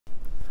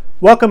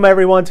Welcome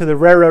everyone to the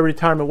Railroad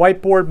Retirement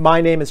Whiteboard. My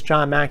name is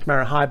John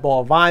McNamara,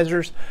 Highball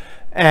Advisors,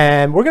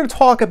 and we're going to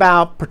talk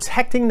about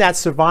protecting that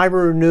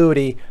survivor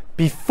annuity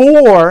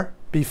before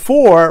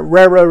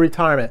railroad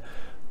retirement.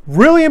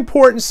 Really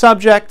important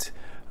subject.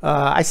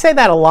 I say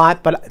that a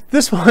lot, but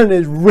this one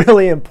is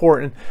really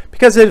important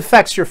because it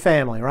affects your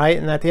family, right?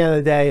 And at the end of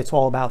the day, it's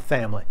all about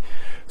family.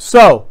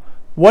 So,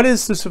 what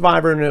is the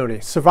survivor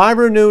annuity?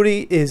 Survivor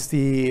annuity is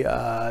the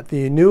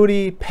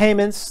annuity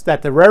payments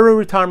that the Railroad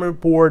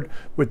Retirement Board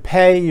would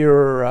pay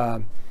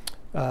your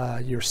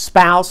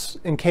spouse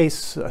in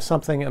case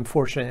something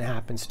unfortunate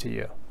happens to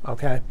you.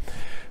 Okay,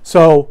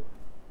 so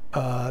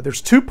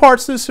there's two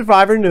parts to the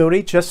survivor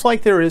annuity, just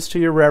like there is to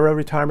your Railroad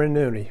Retirement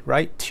Annuity,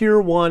 right?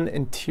 Tier 1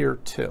 and Tier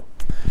 2.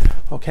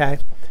 Okay,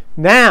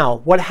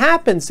 now what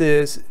happens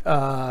is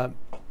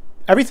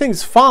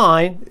everything's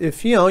fine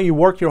if you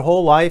work your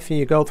whole life and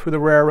you go through the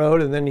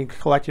railroad and then you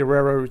collect your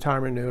Railroad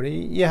Retirement Annuity.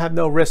 You have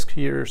no risk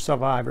to your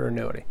survivor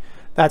annuity.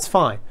 That's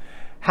fine.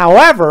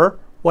 However,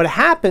 what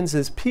happens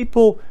is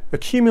people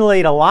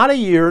accumulate a lot of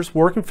years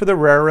working for the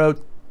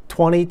railroad,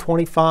 20,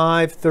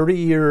 25, 30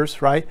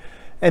 years, right?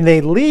 And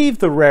they leave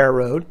the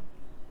railroad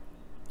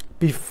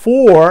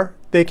before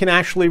they can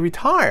actually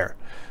retire.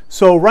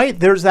 So, right,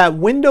 there's that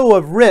window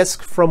of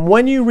risk from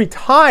when you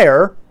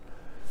retire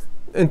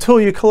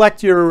until you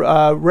collect your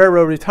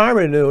Railroad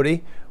Retirement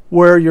Annuity,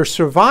 where your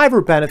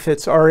survivor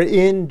benefits are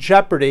in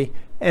jeopardy.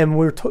 And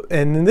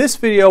in this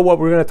video, what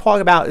we're going to talk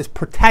about is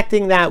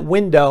protecting that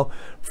window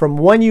from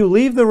when you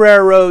leave the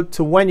railroad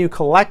to when you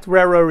collect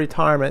railroad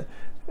retirement,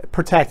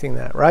 protecting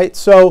that, right?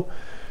 So,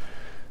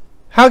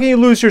 how can you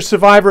lose your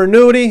survivor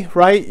annuity,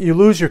 right? You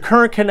lose your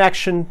current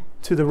connection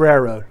to the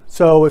railroad.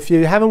 So, if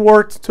you haven't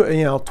worked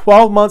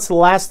 12 months of the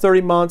last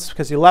 30 months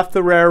because you left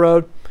the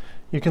railroad,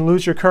 you can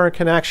lose your current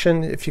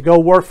connection. If you go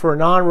work for a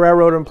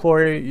non-railroad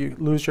employer, you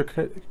lose your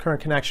current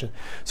connection.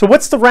 So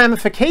what's the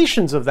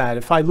ramifications of that?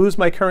 If I lose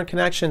my current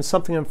connection,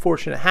 something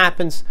unfortunate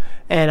happens,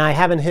 and I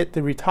haven't hit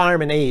the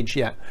retirement age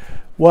yet.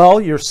 Well,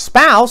 your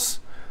spouse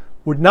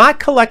would not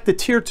collect the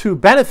Tier 2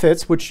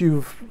 benefits, which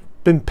you've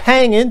been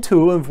paying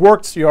into and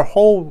worked your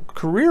whole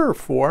career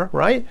for,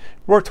 right?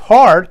 Worked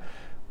hard.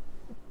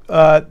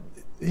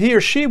 He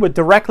or she would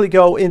directly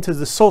go into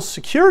the Social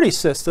Security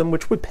system,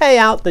 which would pay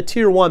out the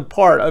Tier 1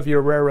 part of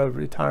your Railroad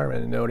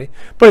Retirement Annuity.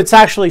 But it's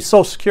actually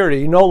Social Security.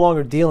 You're no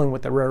longer dealing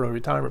with the Railroad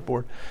Retirement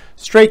Board.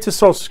 Straight to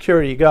Social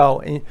Security you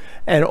go.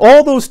 And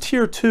all those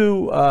Tier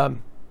 2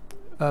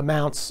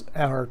 amounts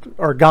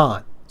are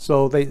gone.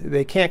 So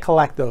they can't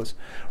collect those.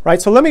 Right?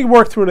 So let me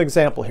work through an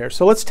example here.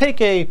 So let's take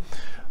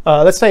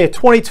let's say a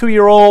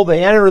 22-year-old.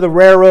 They enter the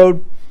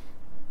railroad,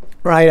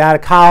 right, out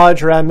of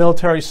college or out of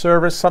military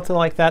service, something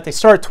like that. They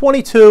start at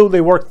 22,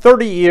 they work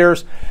 30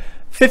 years,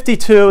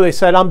 52, they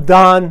said, I'm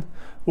done,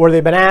 or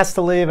they've been asked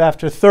to leave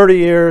after 30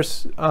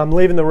 years, I'm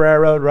leaving the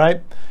railroad,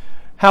 right?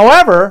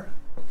 However,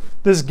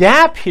 this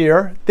gap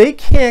here, they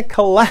can't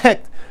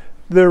collect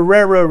their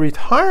railroad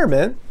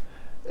retirement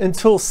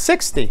until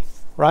 60,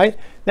 right?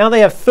 Now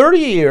they have 30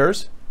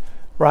 years,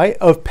 right,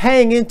 of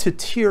paying into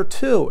Tier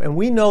 2, and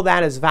we know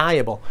that is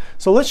valuable.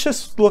 So let's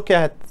just look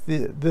at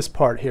this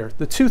part here.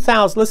 The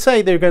 $2,000, let's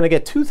say they're going to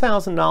get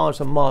 $2,000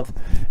 a month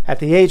at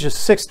the age of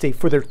 60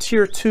 for their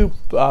Tier 2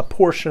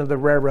 portion of the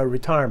railroad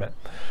retirement.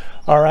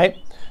 All right,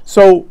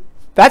 so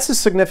that's a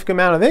significant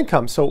amount of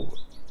income. So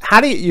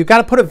how do you got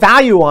to put a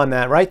value on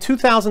that, right?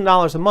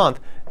 $2,000 a month.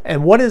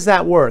 And what is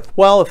that worth?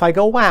 Well, if I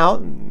go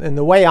out, and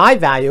the way I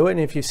value it, and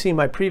if you see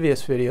my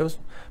previous videos,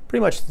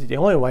 pretty much the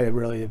only way I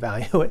really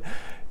value it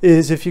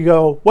is if you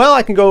go, well,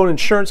 I can go to an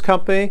insurance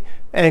company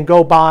and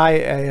go buy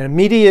an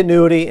immediate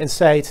annuity and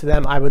say to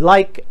them, I would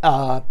like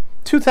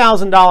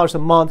 $2,000 a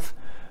month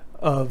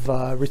of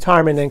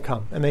retirement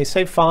income. And they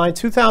say, fine,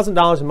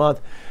 $2,000 a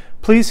month,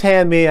 please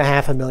hand me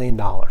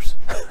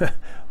 $500,000.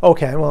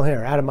 Okay, well,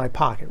 here, out of my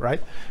pocket,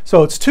 right?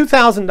 So it's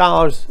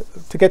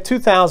 $2,000. To get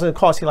 $2,000, it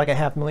costs you like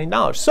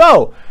 $500,000.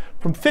 So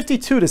from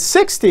 52 to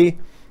 60,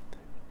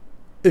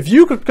 if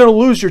you're going to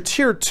lose your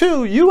Tier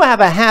 2, you have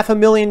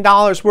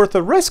 $500,000 worth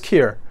of risk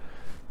here,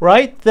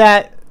 right?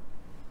 That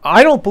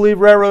I don't believe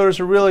railroaders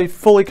are really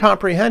fully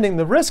comprehending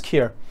the risk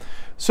here.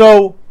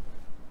 So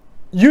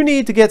you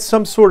need to get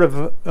some sort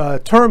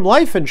of term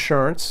life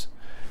insurance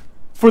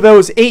for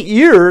those 8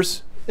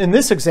 years. In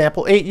this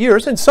example, 8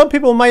 years, and some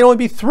people it might only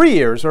be 3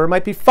 years, or it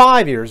might be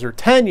 5 years, or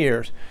 10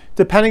 years,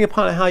 depending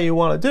upon how you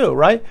want to do,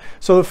 right?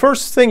 So the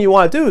first thing you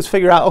want to do is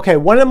figure out, okay,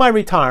 when am I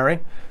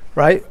retiring?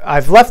 Right,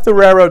 I've left the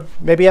railroad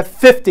maybe at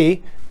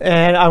 50,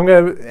 and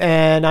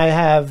I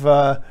have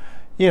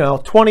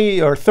 20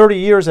 or 30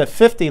 years at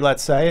 50,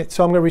 let's say.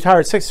 So I'm going to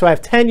retire at 60. So I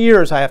have 10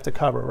 years I have to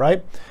cover,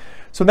 right?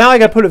 So now I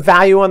got to put a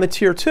value on the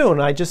Tier 2,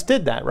 and I just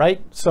did that, right?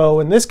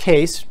 So in this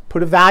case,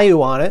 put a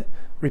value on it,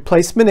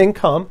 replacement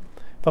income.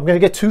 If I'm going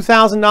to get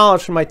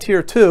 $2,000 from my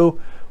Tier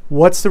 2,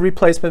 what's the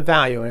replacement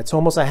value? And it's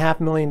almost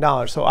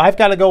 $500,000. So I've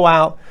got to go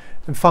out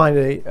and find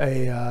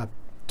a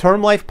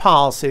term life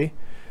policy.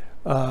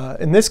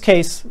 In this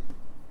case,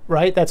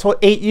 right, that's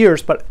 8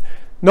 years, but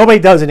nobody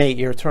does an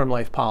 8-year term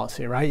life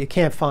policy, right? You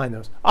can't find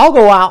those. I'll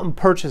go out and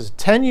purchase a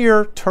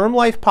 10-year term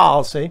life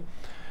policy,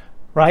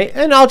 right?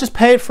 And I'll just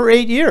pay it for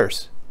 8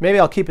 years. Maybe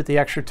I'll keep it the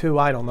extra 2,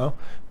 I don't know.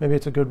 Maybe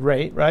it's a good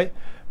rate, right?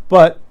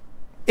 But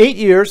 8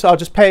 years, I'll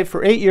just pay it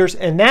for 8 years,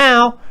 and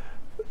now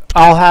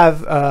I'll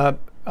have,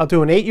 I'll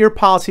do an 8-year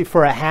policy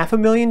for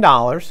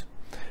 $500,000,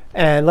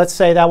 and let's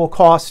say that will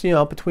cost, you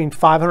know, between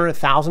 $500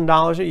 and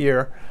 $1,000 a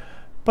year.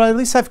 But at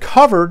least I've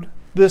covered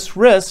this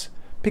risk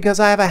because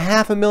I have a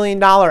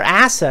 $500,000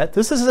 asset.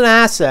 This is an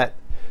asset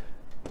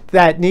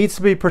that needs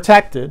to be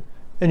protected,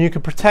 and you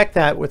can protect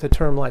that with a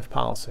term life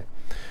policy.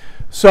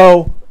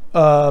 So,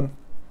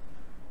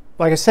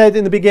 like I said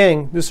in the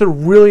beginning, this is a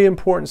really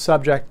important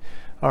subject.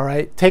 All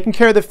right, taking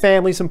care of the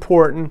family is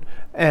important,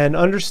 and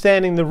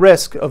understanding the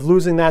risk of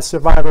losing that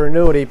survivor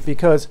annuity,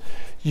 because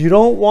you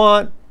don't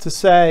want to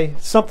say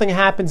something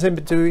happens in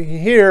between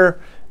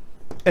here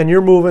and you're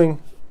moving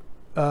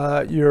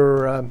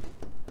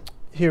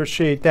he or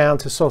she down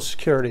to Social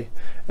Security,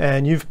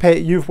 and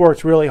you've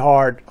worked really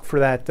hard for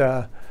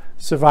that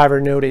survivor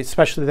annuity,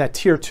 especially that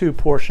tier 2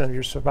 portion of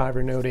your survivor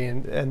annuity,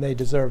 and they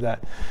deserve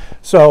that.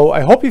 So I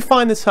hope you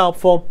find this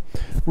helpful.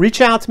 Reach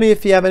out to me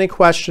if you have any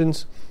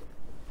questions.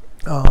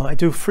 I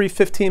do free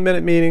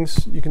 15-minute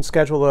meetings. You can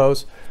schedule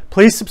those.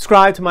 Please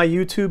subscribe to my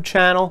YouTube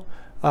channel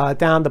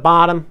down the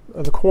bottom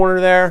of the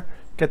corner there.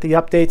 Get the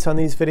updates on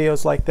these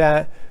videos like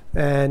that.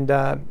 And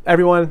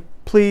everyone,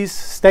 please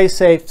stay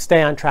safe,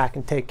 stay on track,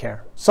 and take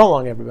care. So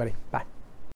long, everybody. Bye.